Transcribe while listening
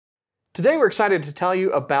Today we're excited to tell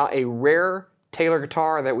you about a rare Taylor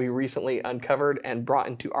guitar that we recently uncovered and brought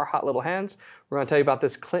into our hot little hands. We're going to tell you about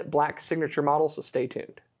this Clint Black signature model, so stay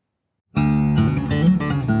tuned.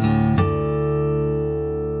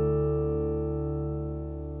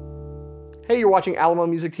 Hey, you're watching Alamo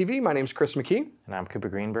Music TV. My name's Chris McKee. And I'm Cooper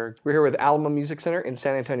Greenberg. We're here with Alamo Music Center in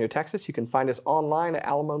San Antonio, Texas. You can find us online at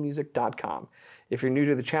alamomusic.com. If you're new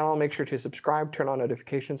to the channel, make sure to subscribe, turn on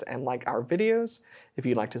notifications, and like our videos. If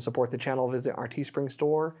you'd like to support the channel, visit our Teespring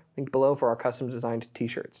store, linked below for our custom designed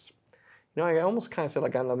t-shirts. You know, I almost kind of said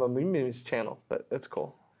like Alamo Music channel, but that's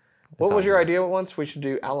cool. What was your idea once? We should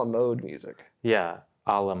do Alamo music. Yeah,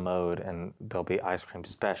 Alamo, and there'll be ice cream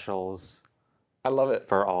specials. I love it.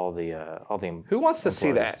 For all the Who wants to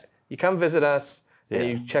see that? You come visit us, and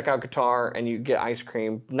you check out guitar, and you get ice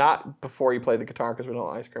cream. Not before you play the guitar, because we don't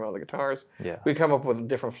ice cream on the guitars. Yeah. We come up with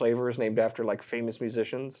different flavors named after like famous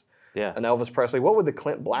musicians. Yeah. And Elvis Presley. What would the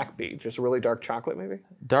Clint Black be? Just really dark chocolate, maybe?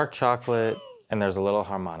 Dark chocolate, and there's a little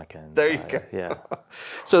harmonica inside. There you go. Yeah.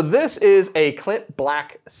 So this is a Clint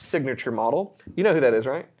Black signature model. You know who that is,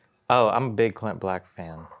 right? Oh, I'm a big Clint Black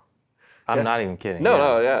fan. I'm not even kidding.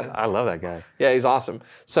 No, I love that guy. Yeah, he's awesome.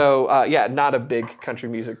 So, yeah, not a big country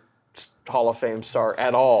music Hall of Fame star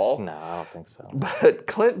at all. No, I don't think so. But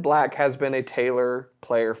Clint Black has been a Taylor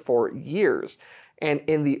player for years. And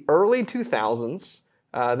in the early 2000s,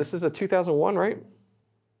 this is a 2001, right?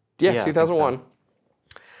 Yeah, 2001. So.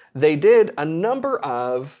 They did a number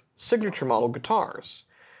of signature model guitars.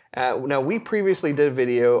 Now, we previously did a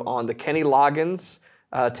video on the Kenny Loggins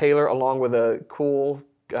Taylor along with a cool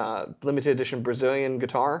limited edition Brazilian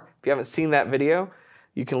guitar. If you haven't seen that video,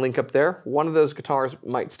 you can link up there. One of those guitars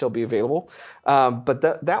might still be available. But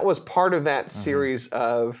that was part of that series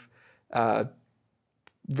of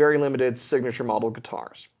very limited signature model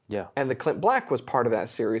guitars. Yeah. And the Clint Black was part of that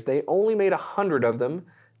series. They only made 100 of them.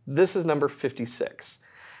 This is number 56.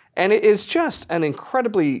 And it is just an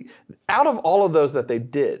incredibly, out of all of those that they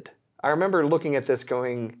did, I remember looking at this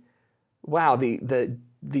going, wow,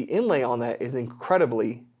 the inlay on that is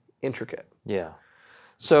incredibly intricate. Yeah.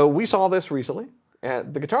 So we saw this recently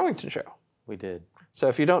at the Guitarlington show. We did. So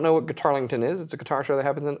if you don't know what Guitarlington is, it's a guitar show that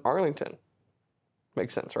happens in Arlington.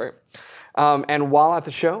 Makes sense, right? And while at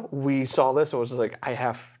the show, we saw this and was like, I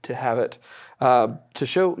have to have it to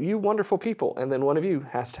show you wonderful people. And then one of you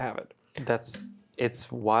has to have it.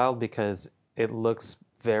 It's wild because it looks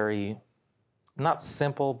very, not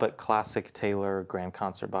simple, but classic Taylor grand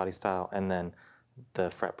concert body style. And then the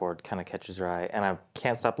fretboard kind of catches your eye, and I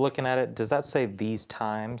can't stop looking at it. Does that say "These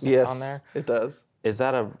Times" on there? Yes, it does. Is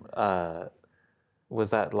that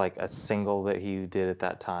was that like a single that he did at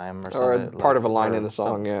that time or something? Or part of a line in the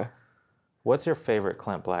song, yeah. What's your favorite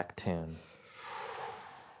Clint Black tune?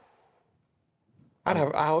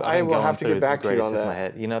 I will have to get back to you on that. My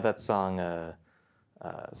head. You know that song,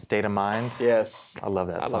 "State of Mind"? Yes. I love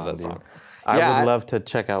that song. I love that song. I would love to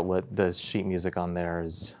check out what the sheet music on there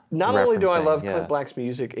is. Not only do I love Clint Black's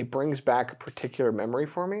music, it brings back a particular memory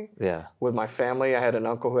for me. Yeah. With my family, I had an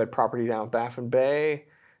uncle who had property down Baffin Bay,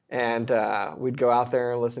 and we'd go out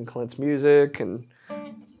there and listen to Clint's music and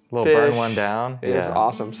burn one down. It is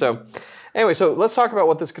awesome. So, anyway, so let's talk about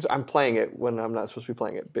what this guitar. I'm playing it when I'm not supposed to be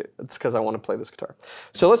playing it, but it's because I want to play this guitar.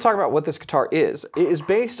 So let's talk about what this guitar is. It is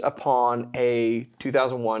based upon a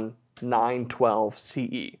 2001 912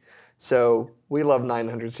 CE. So we love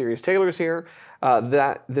 900 series Taylors here.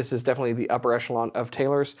 This is definitely the upper echelon of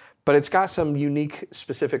Taylors, but it's got some unique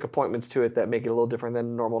specific appointments to it that make it a little different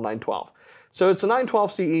than normal 912. So it's a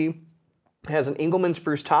 912 CE. It has an Engelmann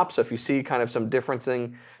spruce top, so if you see kind of some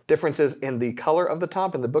differences in the color of the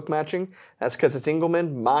top and the book matching, that's because it's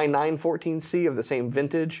Engelmann. My 914C of the same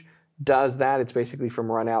vintage does that. It's basically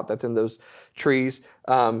from Run Out that's in those trees,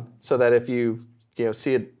 so that if you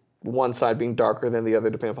see it one side being darker than the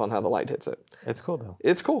other, depending upon how the light hits it. It's cool, though.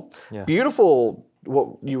 It's cool. Yeah. Beautiful,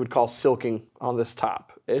 what you would call silking on this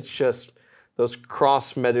top. It's just those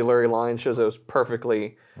cross medullary lines shows those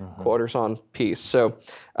perfectly quarters on piece. So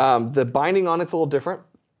the binding on it's a little different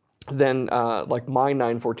than like my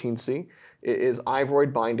 914C. It is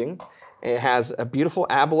ivoroid binding. It has a beautiful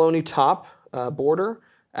abalone top border,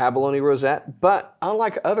 abalone rosette, but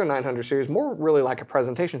unlike other 900 series, more really like a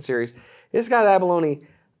presentation series, it's got abalone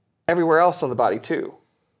everywhere else on the body too.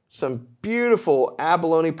 Some beautiful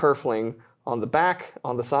abalone purfling on the back,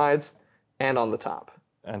 on the sides, and on the top.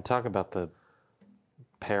 And talk about the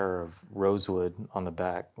pair of rosewood on the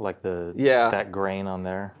back, like that grain on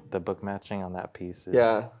there, the book matching on that piece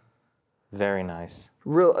is very nice.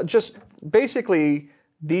 Just basically,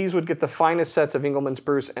 these would get the finest sets of Engelmann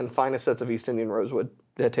spruce and finest sets of East Indian rosewood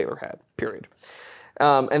that Taylor had, period.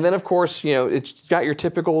 And then, of course, it's got your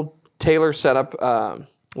typical Taylor setup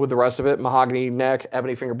with the rest of it: mahogany neck,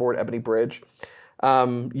 ebony fingerboard, ebony bridge.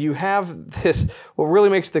 You have this. What really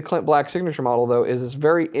makes the Clint Black signature model, though, is this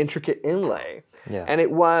very intricate inlay. Yeah. And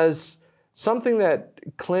it was something that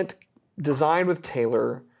Clint designed with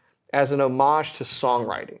Taylor as an homage to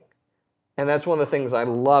songwriting. And that's one of the things I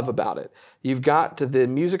love about it. You've got the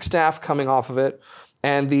music staff coming off of it,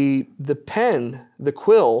 and the pen, the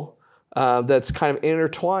quill, that's kind of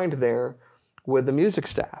intertwined there with the music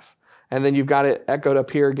staff. And then you've got it echoed up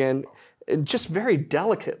here again, just very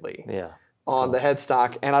delicately on the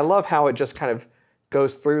headstock. And I love how it just kind of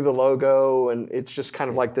goes through the logo, and it's just kind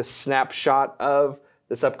of like this snapshot of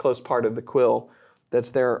this up-close part of the quill that's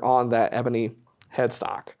there on that ebony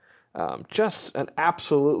headstock. Just an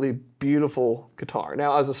absolutely beautiful guitar.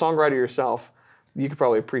 Now, as a songwriter yourself, you could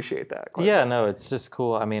probably appreciate that. Yeah, no, it's just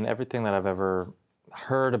cool. I mean, everything that I've ever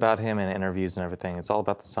heard about him in interviews and everything, it's all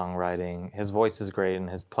about the songwriting. His voice is great and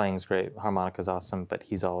his playing's great. Harmonica's awesome, but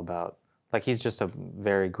he's all about, like, he's just a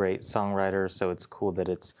very great songwriter, so it's cool that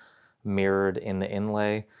it's mirrored in the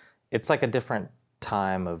inlay. It's like a different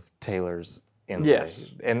time of Taylor's inlay.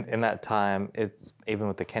 Yes. In that time, it's even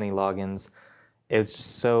with the Kenny Loggins, it's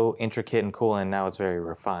just so intricate and cool, and now it's very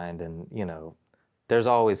refined, and you know, there's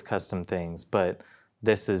always custom things, but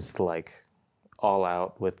this is like all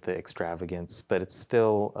out with the extravagance, but it's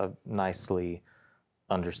still a nicely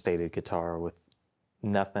understated guitar with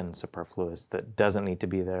nothing superfluous that doesn't need to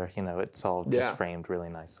be there. You know, it's all just framed really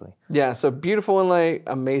nicely. Yeah, so beautiful inlay,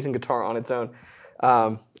 amazing guitar on its own.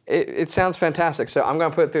 It sounds fantastic. So I'm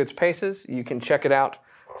going to put it through its paces. You can check it out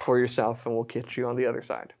for yourself, and we'll catch you on the other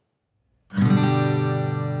side.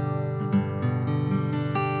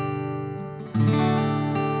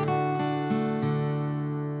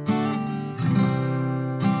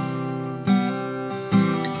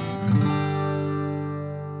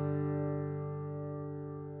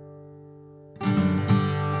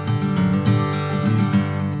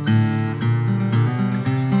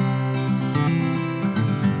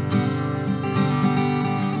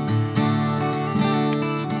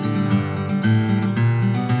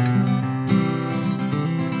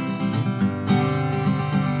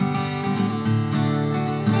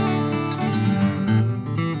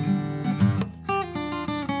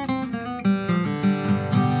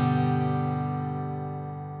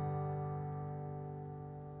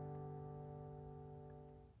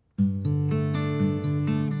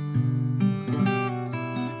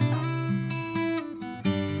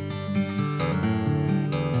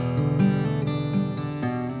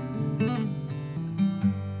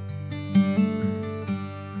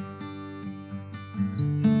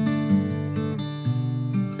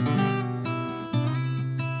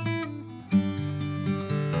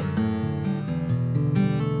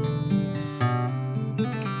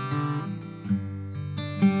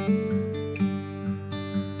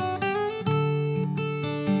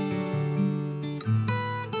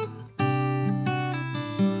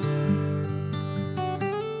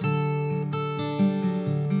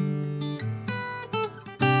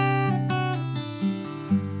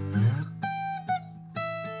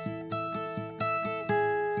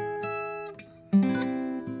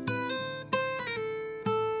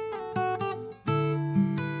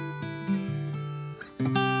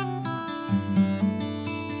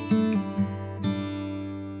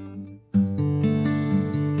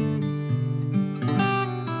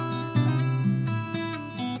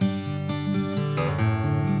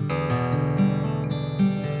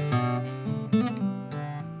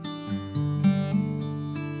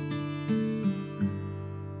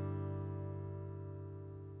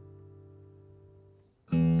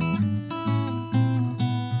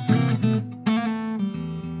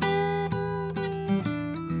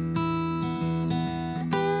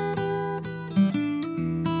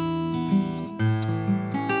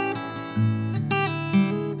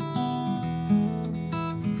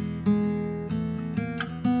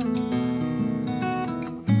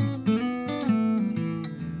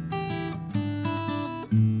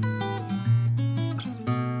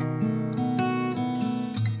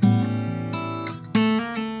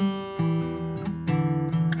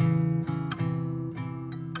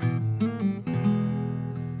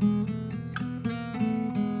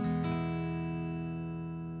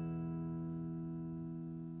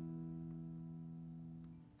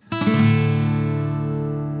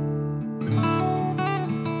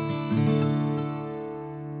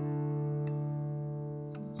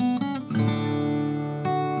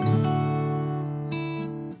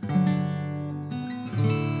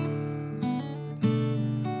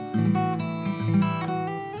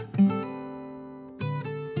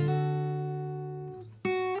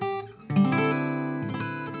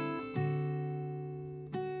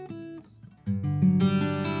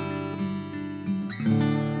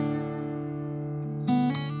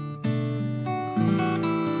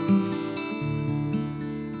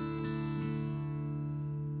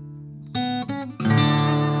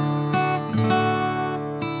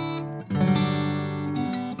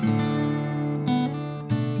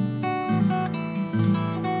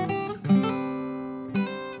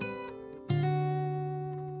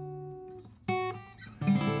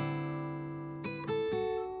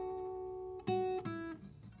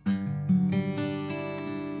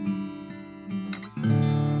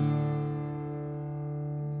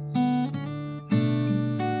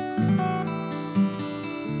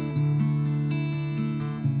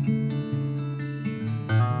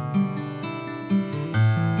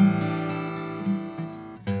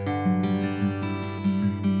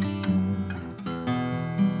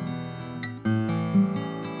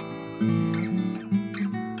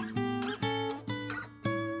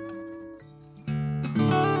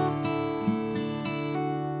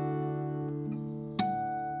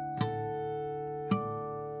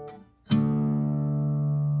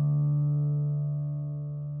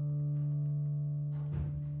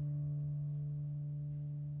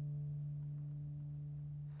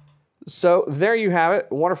 So there you have it.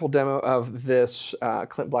 Wonderful demo of this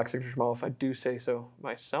Clint Black signature model, if I do say so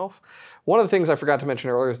myself. One of the things I forgot to mention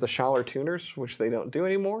earlier is the Schaller tuners, which they don't do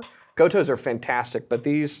anymore. Gotos are fantastic, but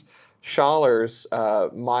these Schallers,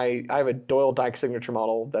 I have a Doyle Dyke signature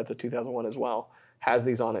model that's a 2001 as well, has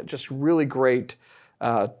these on it. Just really great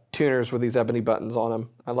tuners with these ebony buttons on them.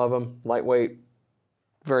 I love them. Lightweight,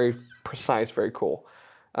 very precise, very cool.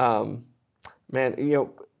 Man, you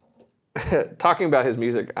know, talking about his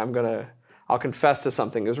music, I'll confess to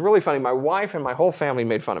something. It was really funny. My wife and my whole family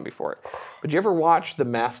made fun of me for it. But did you ever watch The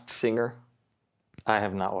Masked Singer? I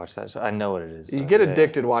have not watched that show. I know what it is. You get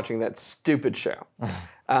addicted watching that stupid show.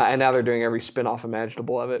 And now they're doing every spin-off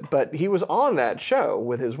imaginable of it. But he was on that show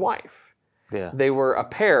with his wife. Yeah. They were a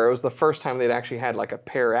pair. It was the first time they'd actually had like a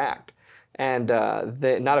pair act. And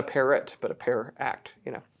not a parrot, but a pair act,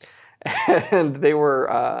 you know. And they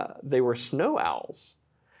were snow owls.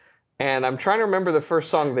 And I'm trying to remember the first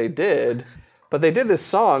song they did, but they did this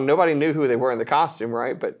song. Nobody knew who they were in the costume,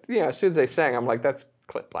 right? But yeah, as soon as they sang, I'm like, that's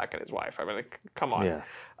Clint Black and his wife. I mean, like, come on. Yeah.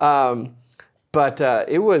 But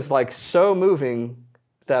it was like so moving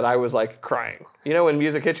that I was like crying. You know when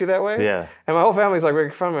music hits you that way? Yeah. And my whole family's like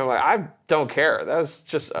making fun of me. I'm like, I don't care. That was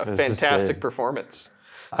just a fantastic performance.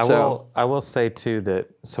 I will say too that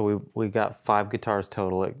we got 5 guitars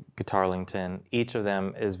total at Guitarlington. Each of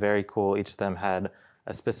them is very cool. Each of them had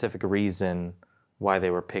a specific reason why they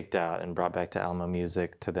were picked out and brought back to Alamo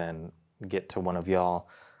Music to then get to one of y'all.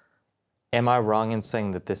 Am I wrong in saying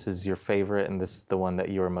that this is your favorite and this is the one that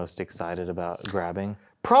you were most excited about grabbing?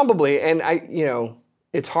 Probably, and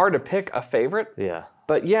it's hard to pick a favorite. Yeah.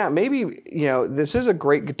 But yeah, maybe, this is a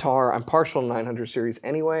great guitar. I'm partial to 900 series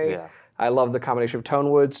anyway. Yeah. I love the combination of tone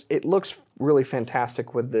woods. It looks really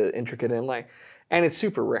fantastic with the intricate inlay, and it's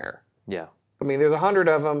super rare. Yeah. I mean, there's 100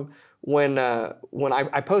 of them. When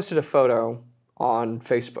I posted a photo on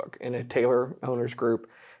Facebook in a Taylor owners group,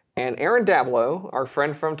 and Aaron Dablow, our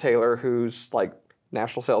friend from Taylor, who's like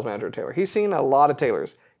national sales manager at Taylor, he's seen a lot of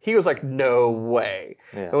Taylors. He was like, no way.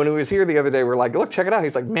 Yeah. And when he was here the other day, we're like, look, check it out.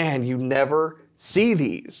 He's like, man, you never see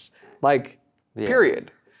these. Like, period.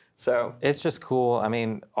 So it's just cool. I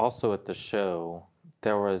mean, also at the show,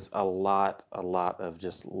 there was a lot of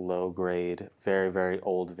just low grade, very, very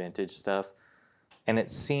old vintage stuff. And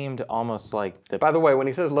it seemed almost like By the way, when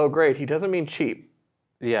he says low grade, he doesn't mean cheap.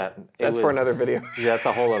 Yeah. That's for another video. Yeah, that's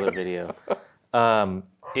a whole other video.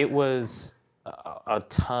 It was a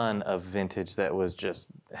ton of vintage that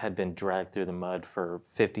had been dragged through the mud for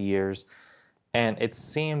 50 years. And it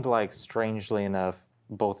seemed like, strangely enough,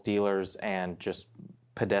 both dealers and just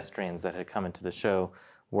pedestrians that had come into the show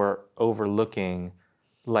were overlooking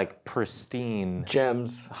like pristine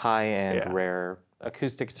gems, high-end, rare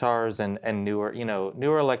acoustic guitars and newer,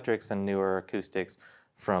 newer electrics and newer acoustics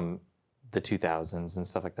from the 2000s and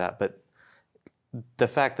stuff like that. But the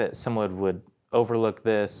fact that someone would overlook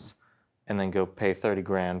this and then go pay 30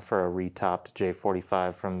 grand for a retopped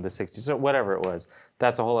J45 from the 60s or whatever it was,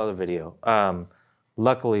 that's a whole other video.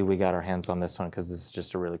 Luckily, we got our hands on this one because this is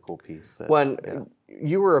just a really cool piece.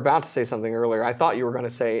 You were about to say something earlier, I thought you were going to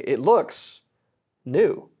say it looks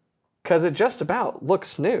new. Because it just about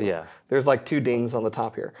looks new. Yeah. There's like 2 dings on the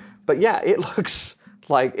top here. But yeah, it looks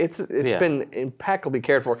like it's been impeccably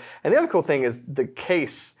cared for. And the other cool thing is the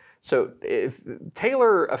case. So if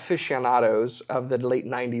Taylor aficionados of the late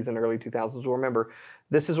 90s and early 2000s will remember,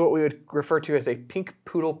 this is what we would refer to as a pink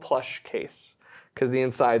poodle plush case. Because the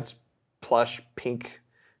inside's plush, pink,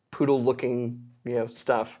 poodle-looking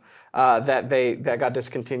stuff. That got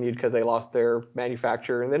discontinued because they lost their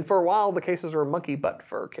manufacturer. And then for a while, the cases were monkey butt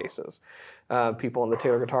fur cases. People on the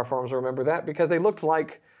Taylor Guitar forums remember that because they looked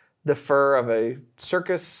like the fur of a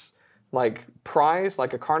circus, like prize,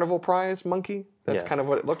 like a carnival prize monkey. That's kind of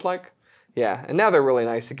what it looked like. Yeah, and now they're really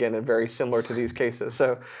nice again and very similar to these cases.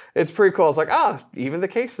 So it's pretty cool. It's like, even the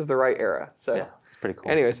case is the right era. So yeah, it's pretty cool.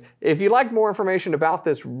 Anyways, if you'd like more information about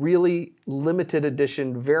this really limited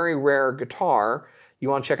edition, very rare guitar, you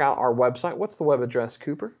want to check out our website. What's the web address,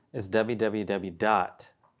 Cooper? It's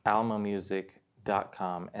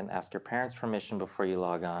www.alamomusic.com and ask your parents' permission before you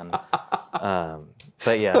log on.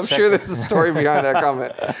 But yeah, I'm sure there's a story behind that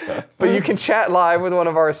comment. But you can chat live with one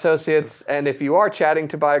of our associates, and if you are chatting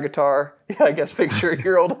to buy a guitar, I guess make sure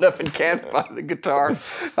you're old enough and can buy the guitar.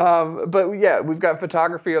 But yeah, we've got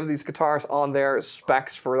photography of these guitars on there,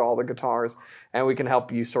 specs for all the guitars, and we can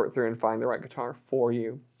help you sort through and find the right guitar for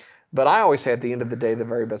you. But I always say at the end of the day, the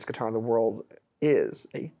very best guitar in the world is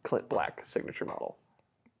a Clint Black signature model.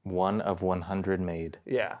 1 of 100 made.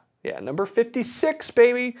 Yeah, number 56,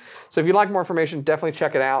 baby. So if you'd like more information, definitely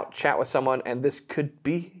check it out, chat with someone, and this could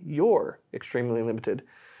be your extremely limited,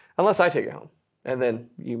 unless I take it home. and then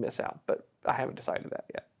you miss out. But I haven't decided that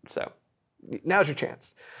yet. So now's your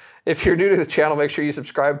chance. If you're new to the channel, make sure you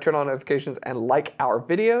subscribe, turn on notifications, and like our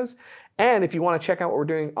videos. And if you want to check out what we're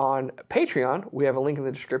doing on Patreon, we have a link in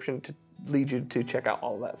the description to lead you to check out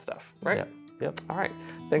all of that stuff, right? Yep. All right.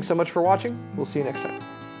 Thanks so much for watching. We'll see you next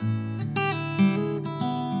time.